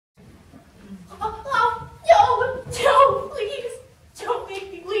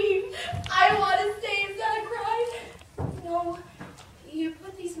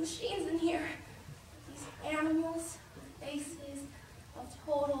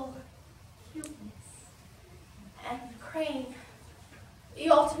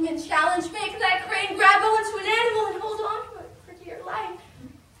and challenge make that crane grab onto an animal and hold on to it for dear life.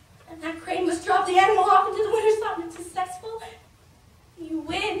 And that crane must drop the animal off into the winter sun. It's successful. You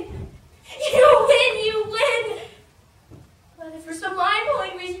win. You win, you win. But if for some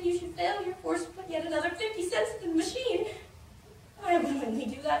mind-blowing reason you should fail, you're forced to put yet another 50 cents in the machine. I willingly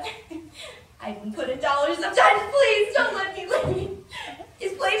do that. I even put in dollars sometimes. Please don't let me leave.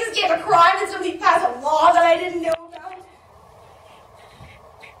 His blame escape a crime and somebody passed a law that I didn't know about.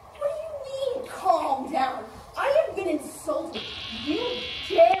 What do you mean, calm down? I have been insulted. You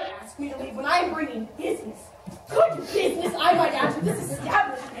dare ask me to leave when I'm bringing business. Good business, I might add, to this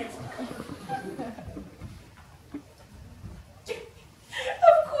establishment.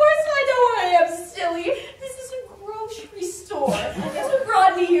 Of course I know I am silly. This is a grocery store. That's what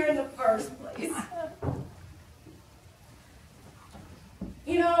brought me here in the first place.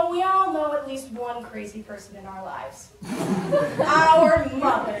 You know, we all know at least one crazy person in our lives. Our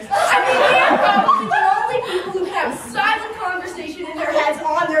mothers. I mean, they're probably the only people who have silent conversation in their heads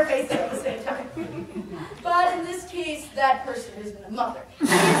on their faces at the same time. But in this case, that person isn't a mother.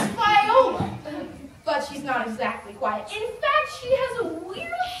 It's Viola. But she's not exactly quiet. In fact, she has a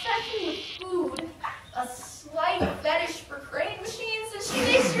weird obsession with food, a slight fetish for crane machines, and she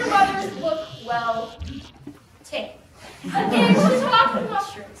makes your mothers look, well, tame. Again, she's talking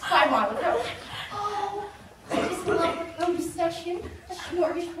mushrooms by Monaco. Oh, I just love the produce section, a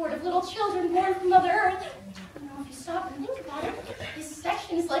smorgasbord of little children born from Mother Earth. You know, if you stop and think about it, this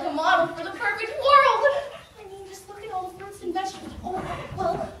section is like a model for the perfect world. I mean, just look at all the fruits and vegetables. Oh,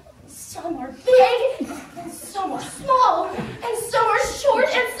 well, some are big, and some are small, and some are short,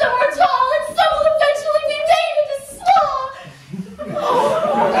 and some are tall, and some will eventually be made into slaw.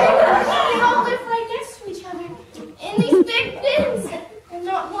 Oh, they all live right next to each other in these big bins, and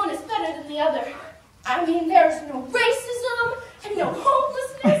not one is better than the other. I mean, there's no racism and no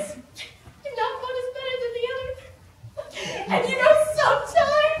hopelessness, and not one is better than the other. And you know,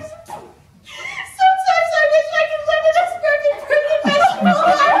 sometimes I wish I could live in this perfect fruit and vegetable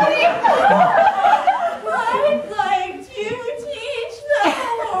harmony. I'd like to teach the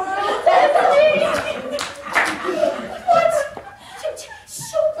world what?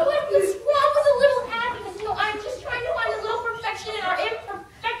 So what's wrong with a little happiness? You know, I'm just trying to find a little perfection in our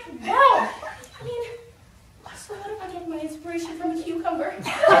imperfect world. I mean, so what if I get my inspiration from a cucumber?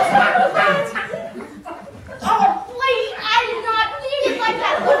 Oh, please, I did not mean it like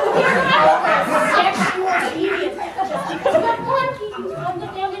that. Look, you're not sexual deviant. Just because you have one cucumber on the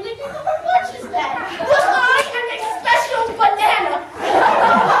family, they think, how much is that? But I am a special banana.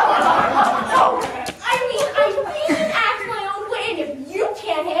 No, I mean, I even act my own way, and if you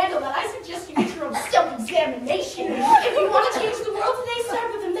can't handle that, I suggest you get your own self-examination. If you want to change the world today,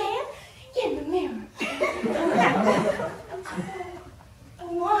 start with a man in the mirror.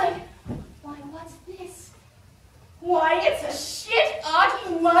 Oh, why, what's this? Why, it's a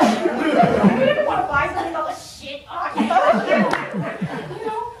shit-aki mushroom. You didn't want to buy something called a shit-aki mushroom. You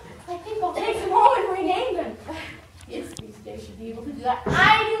know, I think I'll take them home and rename them. Kids these days should be able to do that.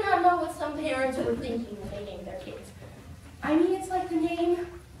 I do not know what some parents were thinking when they named their kids. I mean, it's like the name,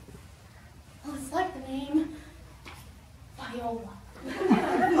 well, it's like the name Viola.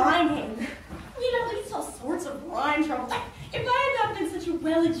 My name. You know, it's all sorts of rhyme trouble. If I had not been such a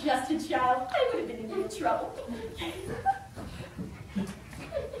well-adjusted child, I would have been in real trouble.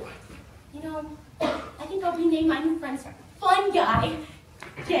 You know, I think I'll rename my new friends Fun Guy.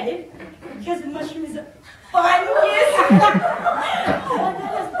 Get it? Because the mushroom is a fun kid. Oh,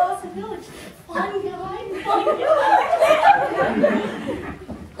 that has possibilities. Fun Guy, Fun Guy.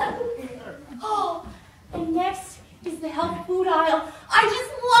 Oh, and next is the health food aisle. I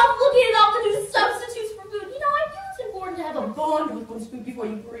just love looking at all the new substitutes for food. You know, I feel it's important to have a bond with one's food before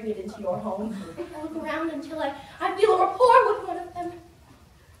you bring it into your home. I look around until I feel a rapport with one of them.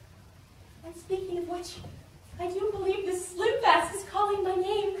 And speaking of which, I do believe this Slim Fast is calling my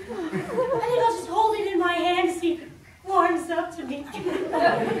name. I think I'll just hold it in my hand to see if it warms up to me.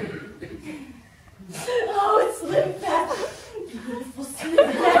 Oh, it's Slim Fast. Beautiful Slim Fast.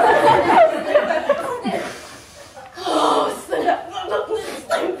 Oh, Slim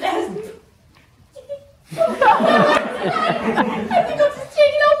Fast. I think I'll just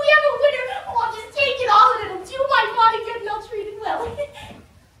take it all. We have a winner. Oh, I'll just take it all and it'll do my body good and I'll treat it well.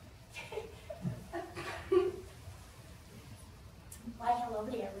 Why, hello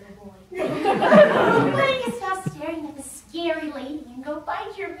there, little boy. Why don't you stop staring at the scary lady and go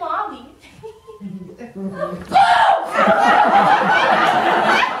find your mommy? I don't know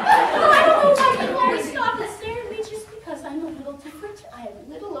why you always stop and stare at me just because I'm a little different. I am a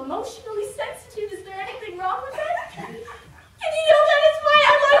little emotionally sensitive. Is there anything wrong with that? And you know that is why I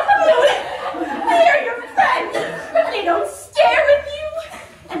love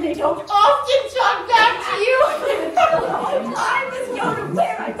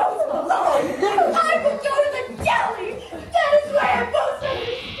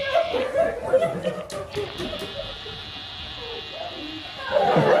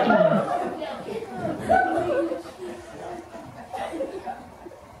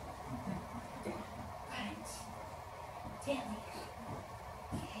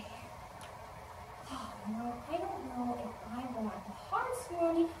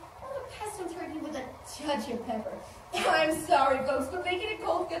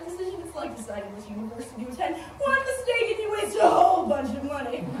like deciding which university to attend. One mistake and you waste a whole bunch of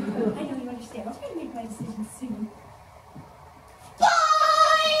money. I know you understand. I'll try to make my decision soon. Bye!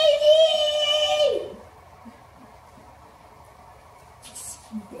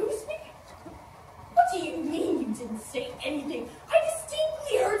 Excuse me? What do you mean you didn't say anything? I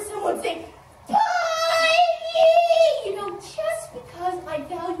distinctly heard someone say, "Bye me!" You know, just because I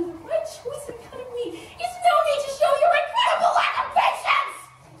value the right choice of cutting meat is no need to show your incredible lack of patience!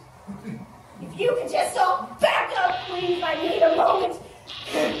 If you could just all back up, please, I need a moment.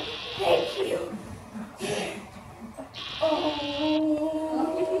 Thank you. Oh,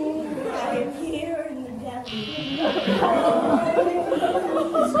 I am here in the deli.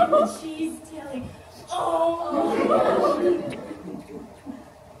 Oh, cheese deli. Oh. In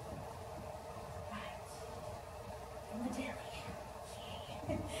the deli.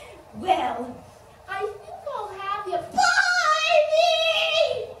 Well, I think I'll have you buy me!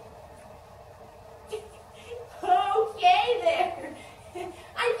 Okay there.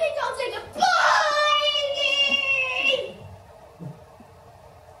 I think I'll take a buy me!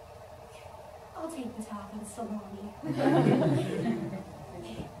 I'll take the top and salami.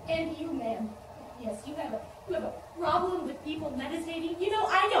 And you, ma'am. Yes, you have a problem with people meditating. You know,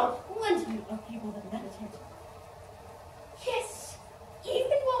 I know plenty of people that meditate. Yes,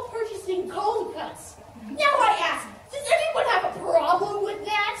 even while purchasing cold cuts. Now I ask, does anyone have a problem with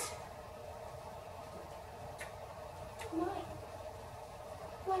that?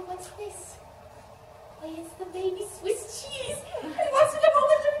 Why, what's this? Why, it's the baby Swiss cheese. I want to have a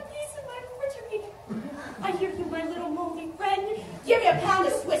little piece of my refrigerator. I hear you, my little moldy friend. Give me a pound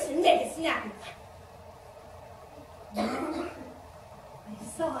of Swiss and make it snappy. I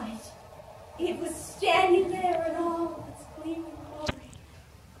saw it. It was standing there in all its gleaming glory.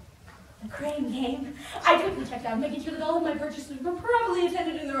 The crane came. I quickly checked out, making sure that all of my purchases were properly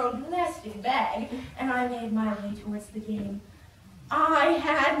attended in their own plastic bag, and I made my way towards the game. I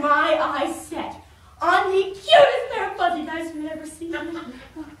had my eyes set on the cutest pair of fuzzy dice you've ever seen.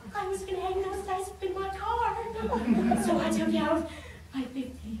 I was going to hang those dice up in my car. So I took out my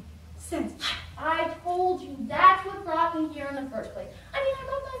 50 cents. I told you that's what brought me here in the first place. I mean, I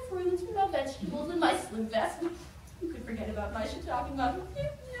got my fruits and my vegetables and my slim vest. You could forget about my Shitake mug.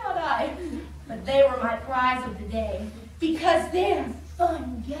 Not I. But they were my prize of the day because they're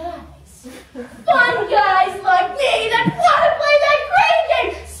fun guys. Fun guys like me that want to play that crane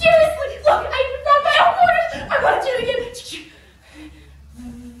game! Seriously, look, I found my own orders! I want to do it again!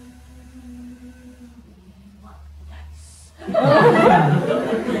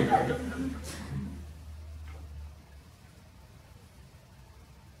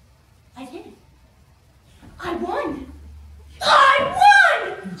 I did it. I won! I won!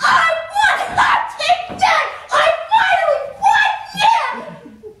 I won! I'll take that! I finally won! Yeah!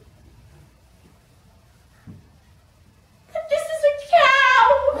 This is a cow!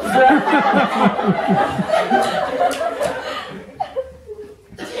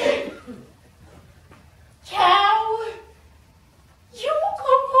 Cow, you will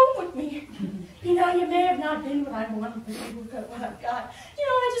come home with me. You know, you may have not been what I wanted, but you will get what I've got. You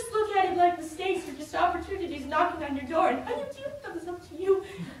know, I just look at it like mistakes are just opportunities knocking on your door, and I do that was up to you.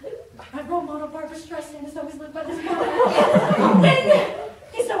 My role model, Barbara Streisand, has always lived by this motto. A win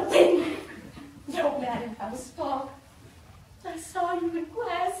is a win, no matter how small. I saw you in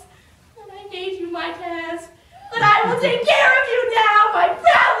class, and I gave you my task. But I will take care of you now, my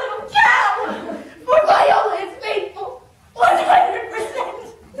proud little cow! For Viola is faithful, 100%!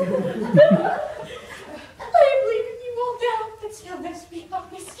 I believe in you all now, but till next week, I'll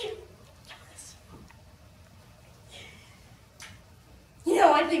miss you. You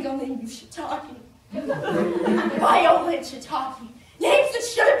know, I think I'll name you Shitake. Viola and Shitake. Names that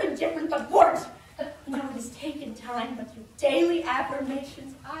should have been different, but weren't. You know, it has taken time, but through daily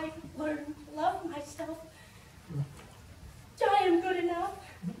affirmations, I've learned to love myself. That I am good enough.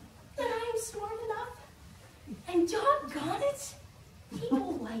 That I am smart enough. And doggone it,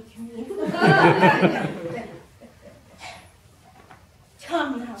 people like me.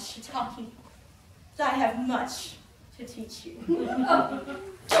 Come now, Shitake. I have much to teach you.